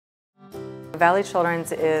Valley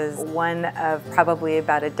Children's is one of probably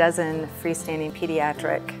about a dozen freestanding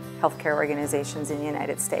pediatric healthcare organizations in the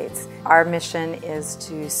United States. Our mission is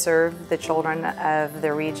to serve the children of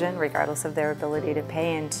the region, regardless of their ability to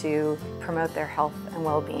pay, and to promote their health and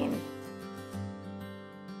well-being.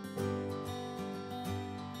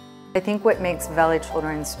 I think what makes Valley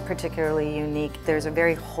Children's particularly unique, there's a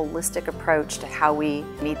very holistic approach to how we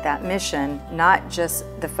meet that mission, not just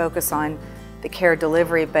the focus on the care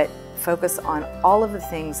delivery, but focus on all of the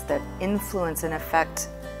things that influence and affect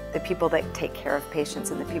the people that take care of patients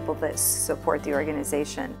and the people that support the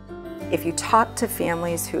organization. If you talk to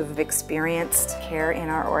families who have experienced care in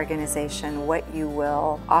our organization, what you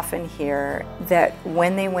will often hear that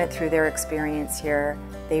when they went through their experience here,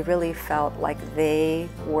 they really felt like they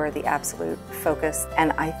were the absolute focus.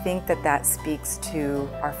 And I think that that speaks to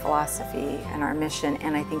our philosophy and our mission,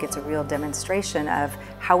 and I think it's a real demonstration of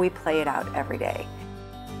how we play it out every day.